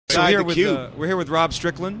So we're here with Rob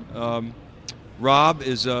Strickland. Rob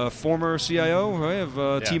is a former CIO, right,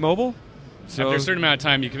 of T-Mobile. So after a certain amount of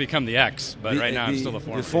time, you can become the X, but right now I'm still a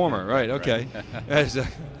former. The former, right? Okay. Right.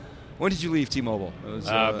 When did you leave T-Mobile? It was,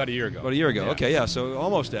 about a year ago. About a year ago. Yeah. Okay, yeah. So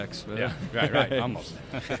almost X. Yeah, right, almost.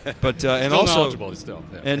 But and still also knowledgeable, still.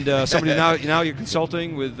 Yeah. And somebody now you're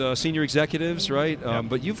consulting with senior executives, right?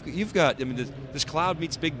 But you've got, I mean, this cloud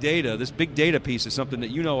meets big data. This big data piece is something that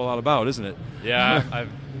you know a lot about, isn't it? Yeah, I've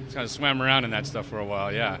kind of swam around in that stuff for a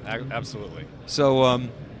while. Yeah, absolutely.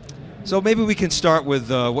 So maybe we can start with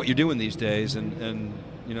what you're doing these days, and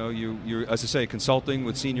you know, you're, as I say, consulting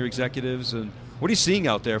with senior executives, and what are you seeing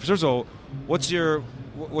out there? First of all, what's your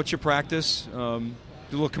practice? Do a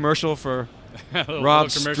little commercial for Rob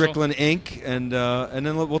Strickland Inc. And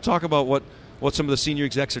then we'll talk about what some of the senior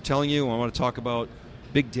execs are telling you. I want to talk about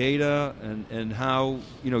big data and how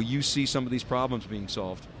you see some of these problems being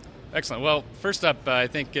solved. Excellent. Well, first up, I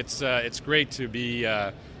think it's great to be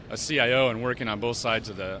a CIO and working on both sides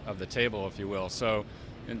of the table, if you will. So,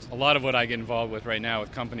 and a lot of what I get involved with right now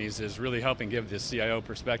with companies is really helping give the CIO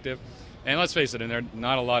perspective. And let's face it, and there are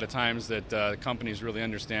not a lot of times that companies really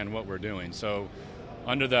understand what we're doing. So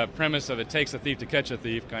under the premise of it takes a thief to catch a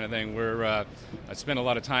thief kind of thing, I spend a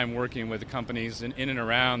lot of time working with the companies in and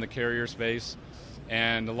around the carrier space.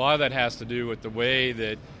 And a lot of that has to do with the way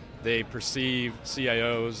that they perceive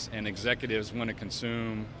CIOs and executives want to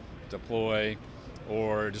consume, deploy,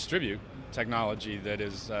 or distribute technology that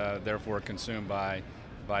is therefore consumed by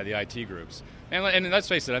the IT groups. And let's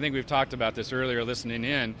face it, I think we've talked about this earlier listening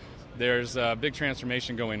in. There's a big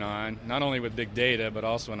transformation going on, not only with big data, but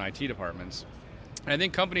also in IT departments. And I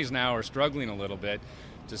think companies now are struggling a little bit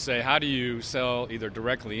to say, how do you sell either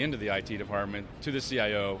directly into the IT department to the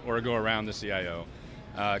CIO or go around the CIO?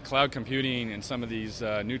 Cloud computing and some of these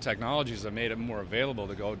new technologies have made it more available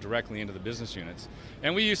to go directly into the business units.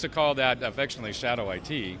 And we used to call that affectionately shadow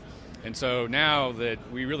IT. And so now that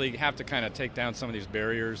we really have to kind of take down some of these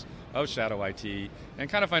barriers of shadow IT and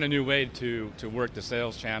kind of find a new way to work the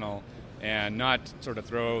sales channel and not sort of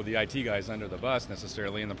throw the IT guys under the bus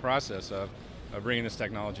necessarily in the process of bringing this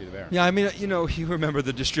technology to bear. Yeah, I mean, you remember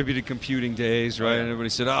the distributed computing days, right? And everybody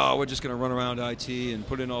said, we're just going to run around IT and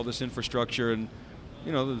put in all this infrastructure. And,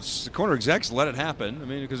 the corner execs let it happen, I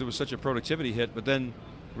mean, because it was such a productivity hit, but then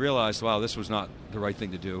realized, wow, this was not the right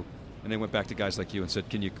thing to do. And they went back to guys like you and said,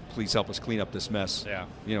 can you please help us clean up this mess? Yeah.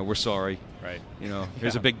 We're sorry. Right.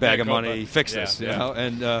 Here's a big bag of money. Fix this.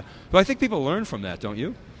 And but I think people learn from that, don't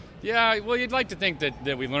you? Yeah, well, you'd like to think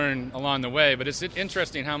that we learn along the way, but it's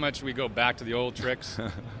interesting how much we go back to the old tricks.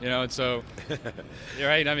 And so, you're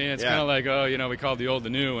right. I mean, it's kind of like, we called the old the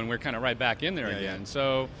new, and we're kind of right back in there again. Yeah.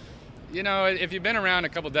 So, if you've been around a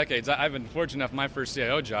couple decades, I've been fortunate enough, my first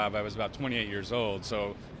CIO job, I was about 28 years old,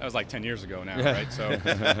 so that was like 10 years ago now, right? So, look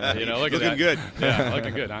at that. Looking good. Yeah,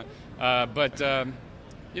 looking good, huh? But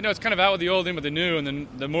it's kind of out with the old, in with the new, and then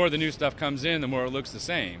the more the new stuff comes in, the more it looks the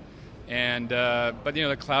same. And but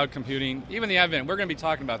the cloud computing, even the advent, we're going to be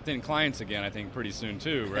talking about thin clients again, I think, pretty soon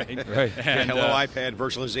too, right? Right. And, hello iPad,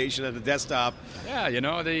 virtualization at the desktop. Yeah,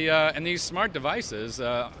 and these smart devices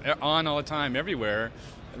on all the time, everywhere,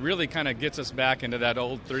 really kind of gets us back into that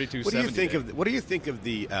old 3270. What do you think of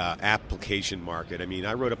the application market? I mean,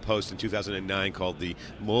 I wrote a post in 2009 called the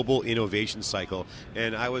Mobile Innovation Cycle,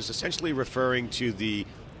 and I was essentially referring to the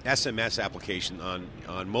SMS application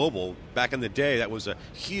on mobile. Back in the day, that was a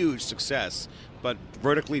huge success, but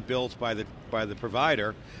vertically built by the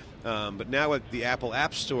provider. But now at the Apple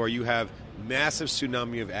App Store, you have massive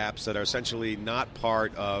tsunami of apps that are essentially not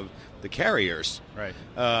part of the carriers. Right.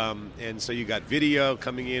 And so you got video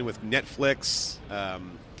coming in with Netflix,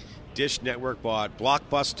 Dish Network bought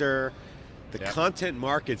Blockbuster. The content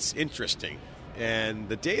market's interesting, and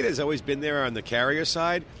the data has always been there on the carrier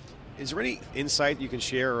side. Is there any insight you can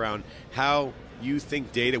share around how you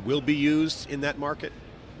think data will be used in that market?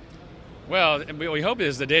 Well, what we hope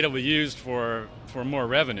is the data will be used for more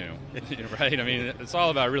revenue, right? I mean, it's all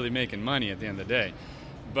about really making money at the end of the day.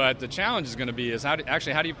 But the challenge is going to be how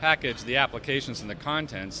do you package the applications and the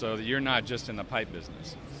content so that you're not just in the pipe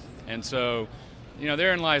business? And so,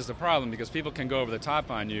 therein lies the problem, because people can go over the top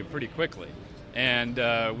on you pretty quickly. And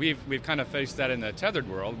we've kind of faced that in the tethered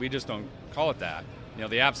world. We just don't call it that.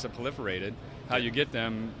 The apps have proliferated. How you get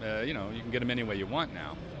them, you can get them any way you want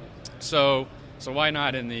now. So why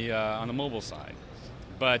not in the on the mobile side?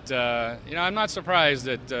 But I'm not surprised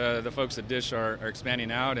that the folks at Dish are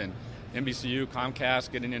expanding out, and NBCU,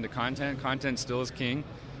 Comcast getting into content. Content still is king,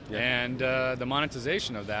 and the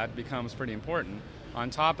monetization of that becomes pretty important on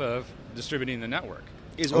top of distributing the network.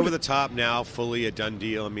 Is over the top now fully a done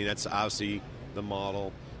deal? I mean, that's obviously the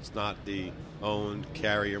model. It's not the owned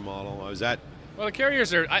carrier model. Is that? Well, the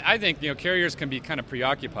carriers are. I think carriers can be kind of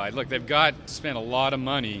preoccupied. Look, they've got to spend a lot of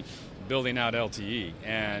money building out LTE,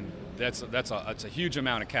 and that's a huge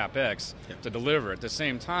amount of capex to deliver. At the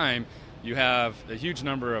same time, you have a huge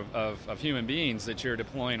number of human beings that you're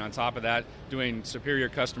deploying on top of that, doing superior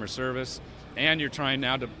customer service, and you're trying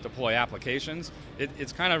now to deploy applications.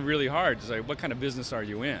 It's kind of really hard to say, what kind of business are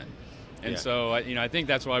you in? And so, I think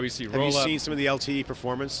that's why we see roll-up. Have you seen some of the LTE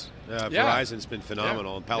performance? Verizon's been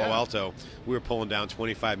phenomenal. In Palo Alto, we were pulling down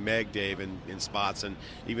 25 meg, Dave, in spots, and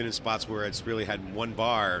even in spots where it's really had one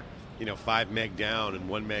bar, 5 meg down and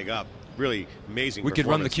 1 meg up. Really amazing. We could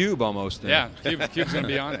run the cube almost. Yeah, cube's going to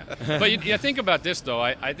be on it. But you think about this, though.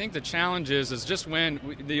 I think the challenge is just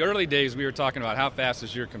the early days we were talking about how fast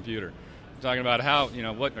is your computer. Talking about how,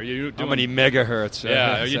 what are you doing? How many megahertz?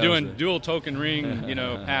 Yeah, are you doing dual token ring,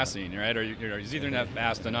 passing, right? Or is Ethernet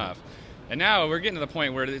fast enough? And now we're getting to the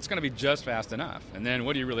point where it's going to be just fast enough. And then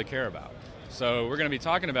what do you really care about? So we're going to be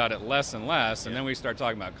talking about it less and less, and then we start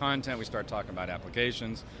talking about content, we start talking about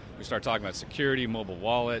applications, we start talking about security, mobile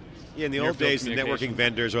wallet. Yeah, in the old days, the networking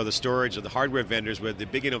vendors or the storage or the hardware vendors, where the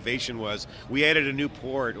big innovation was, we added a new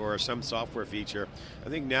port or some software feature. I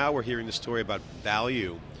think now we're hearing the story about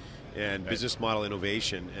value and business model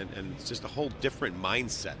innovation, and it's just a whole different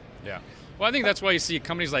mindset. Yeah. Well, I think that's why you see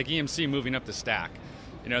companies like EMC moving up the stack.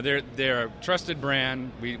 They're a trusted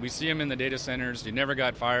brand. We see them in the data centers. You never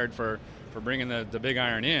got fired for bringing the big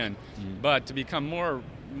iron in, but to become more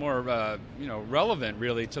relevant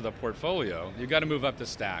really to the portfolio, you got to move up the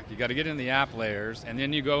stack. You got to get in the app layers, and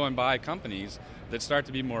then you go and buy companies that start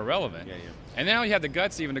to be more relevant. Yeah. And now you have the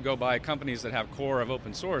guts even to go buy companies that have core of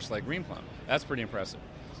open source like Greenplum. That's pretty impressive.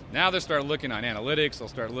 Now they'll start looking on analytics. They'll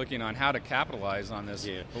start looking on how to capitalize on this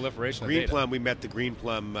proliferation of data. Greenplum, we met the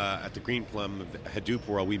Greenplum at the Greenplum Hadoop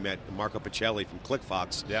World. We met Marco Pacelli from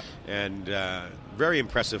ClickFox, and very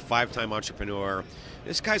impressive 5-time entrepreneur.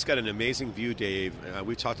 This guy's got an amazing view, Dave.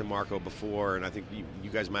 We talked to Marco before, and I think you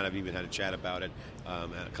guys might have even had a chat about it, a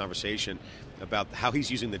conversation about how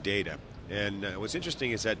he's using the data. And what's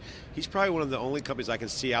interesting is that he's probably one of the only companies I can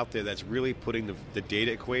see out there that's really putting the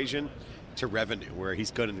data equation to revenue, where he's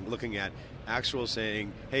going and looking at actual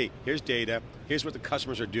saying, hey, here's data, here's what the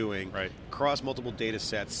customers are doing, across multiple data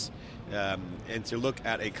sets, and to look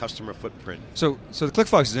at a customer footprint. So the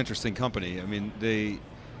ClickFox is an interesting company. I mean, they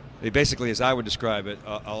basically, as I would describe it,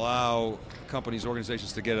 allow companies,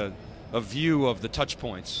 organizations to get a view of the touch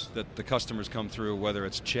points that the customers come through, whether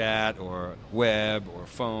it's chat or web or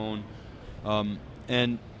phone.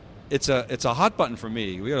 And it's a hot button for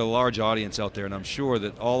me. We got a large audience out there, and I'm sure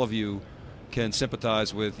that all of you can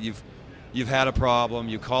sympathize with. You've had a problem,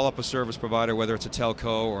 you call up a service provider, whether it's a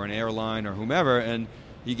telco or an airline or whomever, and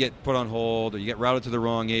you get put on hold or you get routed to the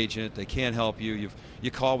wrong agent, they can't help you,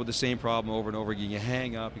 you call with the same problem over and over again, you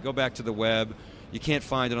hang up, you go back to the web, you can't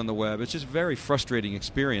find it on the web. It's just a very frustrating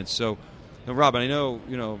experience. So, Rob, I know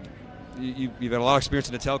you've had a lot of experience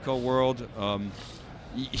in the telco world.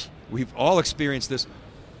 We've all experienced this,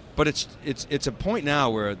 but it's a point now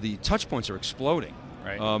where the touch points are exploding.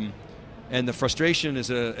 Right. And the frustration is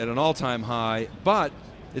at an all-time high, but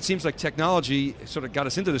it seems like technology sort of got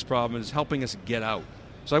us into this problem and is helping us get out.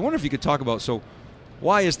 So I wonder if you could talk about,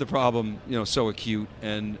 why is the problem so acute,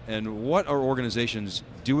 and what are organizations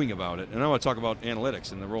doing about it? And I want to talk about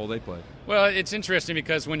analytics and the role they play. Well, it's interesting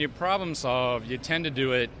because when you problem solve, you tend to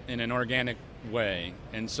do it in an organic way.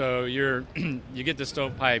 And so you get the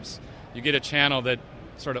stovepipes, you get a channel that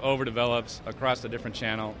sort of overdevelops across the different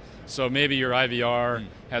channel. So maybe your IVR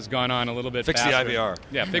has gone on a little bit faster. Fix the IVR.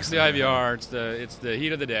 Yeah, fix the IVR. It's the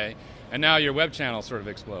heat of the day. And now your web channel sort of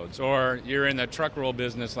explodes. Or you're in the truck roll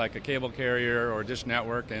business like a cable carrier or Dish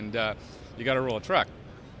Network, and you got to roll a truck.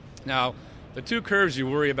 Now, the two curves you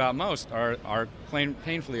worry about most are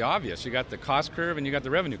painfully obvious. You got the cost curve and you got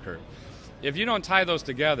the revenue curve. If you don't tie those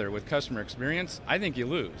together with customer experience, I think you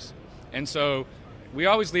lose. And so we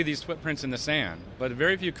always leave these footprints in the sand, but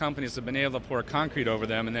very few companies have been able to pour concrete over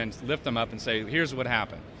them and then lift them up and say, here's what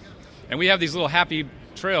happened. And we have these little happy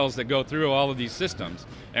trails that go through all of these systems,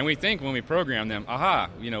 and we think when we program them,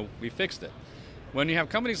 we fixed it. When you have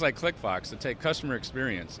companies like ClickFox that take customer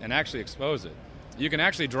experience and actually expose it, you can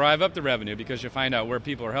actually drive up the revenue because you find out where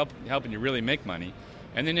people are helping you really make money,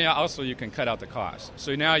 and then also you can cut out the cost.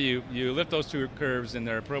 So now you lift those two curves in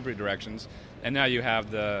their appropriate directions, and now you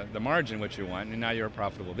have the margin which you want, and now you're a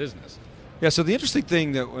profitable business. Yeah, so the interesting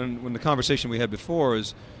thing that when the conversation we had before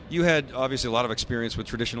is you had obviously a lot of experience with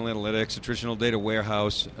traditional analytics, a traditional data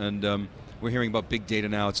warehouse, and we're hearing about big data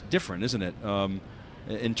now. It's different, isn't it?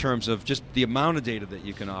 In terms of just the amount of data that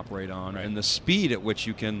you can operate on and the speed at which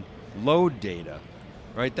you can load data.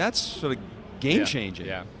 right? That's sort of game-changing.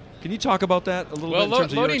 Yeah. Can you talk about that a little bit in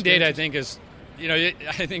terms of your loading data, I experiences?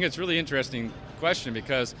 think, I think it's a really interesting question,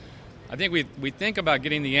 because I think we think about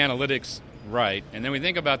getting the analytics right, and then we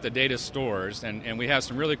think about the data stores, and we have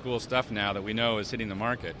some really cool stuff now that we know is hitting the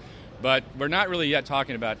market. But we're not really yet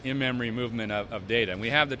talking about in-memory movement of data. And we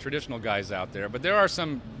have the traditional guys out there, but there are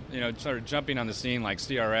some, sort of jumping on the scene like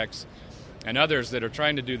CRX and others that are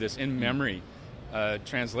trying to do this in-memory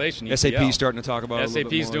translation. ETL. SAP's starting to talk about it a little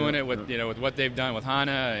bit SAP's more, doing it with, with what they've done with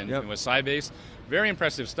HANA and with Sybase. Very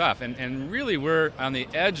impressive stuff. And really we're on the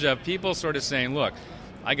edge of people sort of saying, look,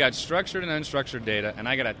 I got structured and unstructured data, and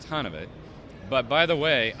I got a ton of it. But by the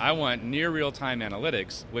way, I want near real-time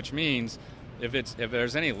analytics, which means if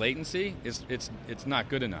there's any latency, it's not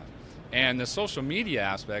good enough. And the social media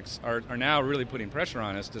aspects are now really putting pressure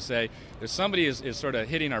on us to say if somebody is sort of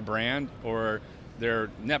hitting our brand or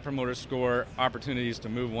their net promoter score opportunities to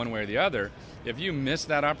move one way or the other, if you miss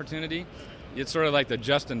that opportunity, it's sort of like the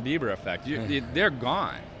Justin Bieber effect. They're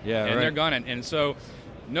gone. Yeah, and right. they're gone. And so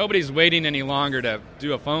nobody's waiting any longer to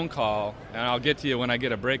do a phone call, and I'll get to you when I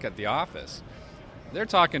get a break at the office. They're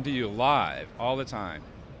talking to you live all the time.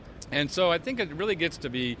 And so I think it really gets to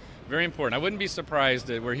be very important. I wouldn't be surprised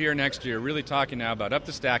that we're here next year really talking now about up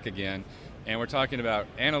the stack again, and we're talking about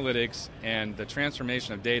analytics and the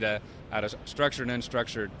transformation of data out of structured and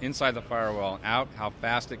unstructured inside the firewall, out, how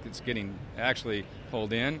fast it's getting actually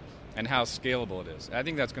pulled in, and how scalable it is. I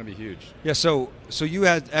think that's going to be huge. Yeah, so you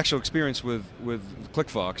had actual experience with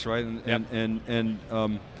ClickFox, right?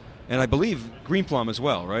 And I believe Greenplum as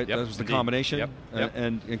well, right? Yep, That was the indeed. combination.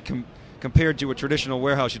 Yep. Compared to a traditional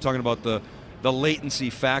warehouse, you're talking about the latency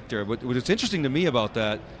factor. What's interesting to me about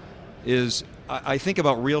that is I think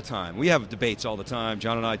about real time. We have debates all the time.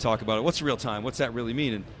 John and I talk about it. What's real time? What's that really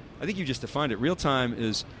mean? And I think you just defined it. Real time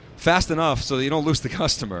is fast enough so that you don't lose the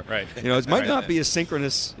customer. Right. It might not be a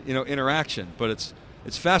synchronous interaction, but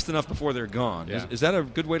it's fast enough before they're gone. Yeah. Is that a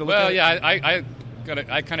good way to look at it? Well, yeah,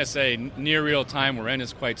 I kind of say near real time where N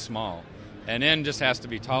is quite small. And N just has to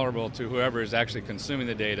be tolerable to whoever is actually consuming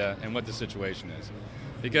the data and what the situation is.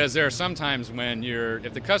 Because there are some times when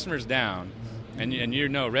if the customer's down and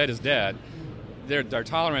red is dead, their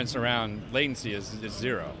tolerance around latency is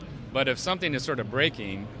zero. But if something is sort of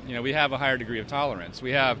breaking, we have a higher degree of tolerance.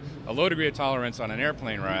 We have a low degree of tolerance on an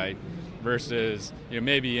airplane ride versus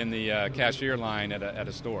maybe in the cashier line at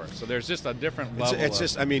a store. So there's just a different level. It's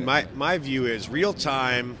just, my view is real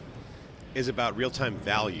time is about real-time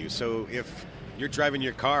value. So if you're driving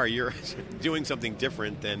your car, you're doing something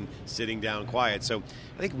different than sitting down quiet. So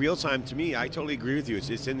I think real-time, to me, I totally agree with you.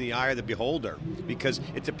 It's in the eye of the beholder, because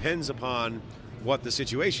it depends upon what the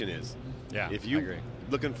situation is. Yeah, if I you're agree.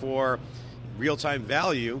 looking for real-time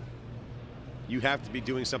value, you have to be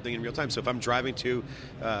doing something in real time. So if I'm driving to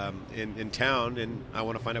in town and I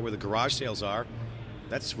want to find out where the garage sales are,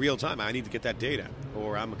 that's real time. I need to get that data.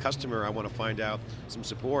 Or I'm a customer, I want to find out some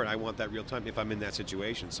support. I want that real time if I'm in that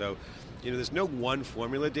situation. So, there's no one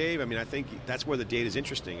formula, Dave. I think that's where the data is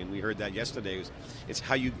interesting, and we heard that yesterday. It's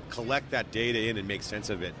how you collect that data in and make sense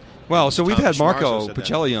of it. Well, so we've had Marco said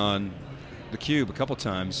Pacelli on theCUBE a couple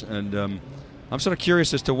times, and I'm sort of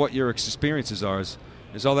curious as to what your experiences are.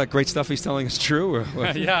 Is all that great stuff he's telling us true? Or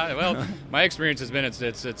what? Yeah, well, my experience has been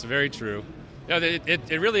it's very true.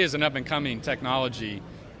 It really is an up-and-coming technology,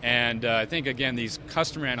 and I think, again, these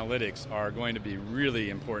customer analytics are going to be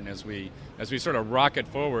really important as we sort of rocket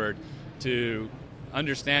forward to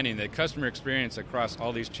understanding that customer experience across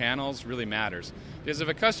all these channels really matters. Because if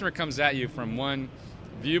a customer comes at you from one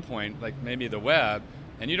viewpoint, like maybe the web,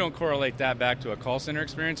 and you don't correlate that back to a call center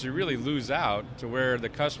experience, you really lose out to where the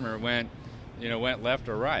customer went left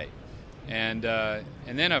or right. And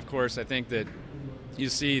then, of course, I think that you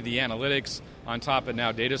see the analytics on top of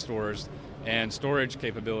now data stores and storage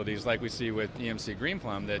capabilities like we see with EMC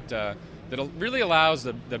Greenplum that really allows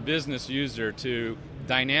the business user to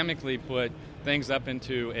dynamically put things up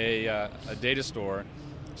into a data store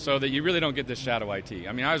so that you really don't get this shadow IT.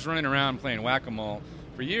 I was running around playing whack-a-mole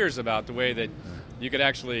for years about the way that you could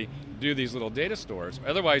actually do these little data stores.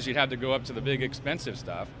 Otherwise, you'd have to go up to the big expensive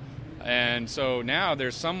stuff. And so now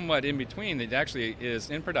there's somewhat in between that actually is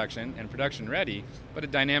in production and production ready, but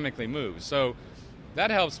it dynamically moves. So that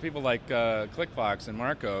helps people like ClickFox and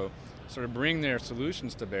Marco sort of bring their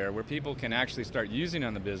solutions to bear where people can actually start using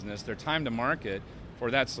on the business. Their time to market for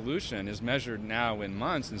that solution is measured now in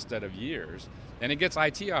months instead of years. And it gets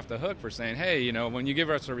IT off the hook for saying, hey, when you give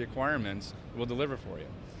us the requirements, we'll deliver for you.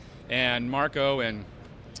 And Marco and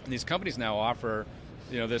these companies now offer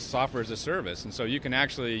this software as a service, and so you can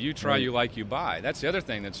actually, you try, you like, you buy. That's the other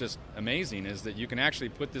thing that's just amazing is that you can actually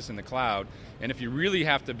put this in the cloud, and if you really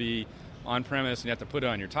have to be on premise and you have to put it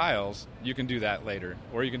on your tiles, you can do that later,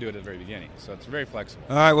 or you can do it at the very beginning. So it's very flexible.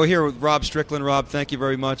 All right, we're here with Rob Strickland. Rob, thank you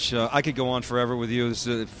very much. I could go on forever with you. This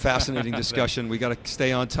is a fascinating discussion. We got to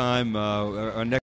stay on time. Our next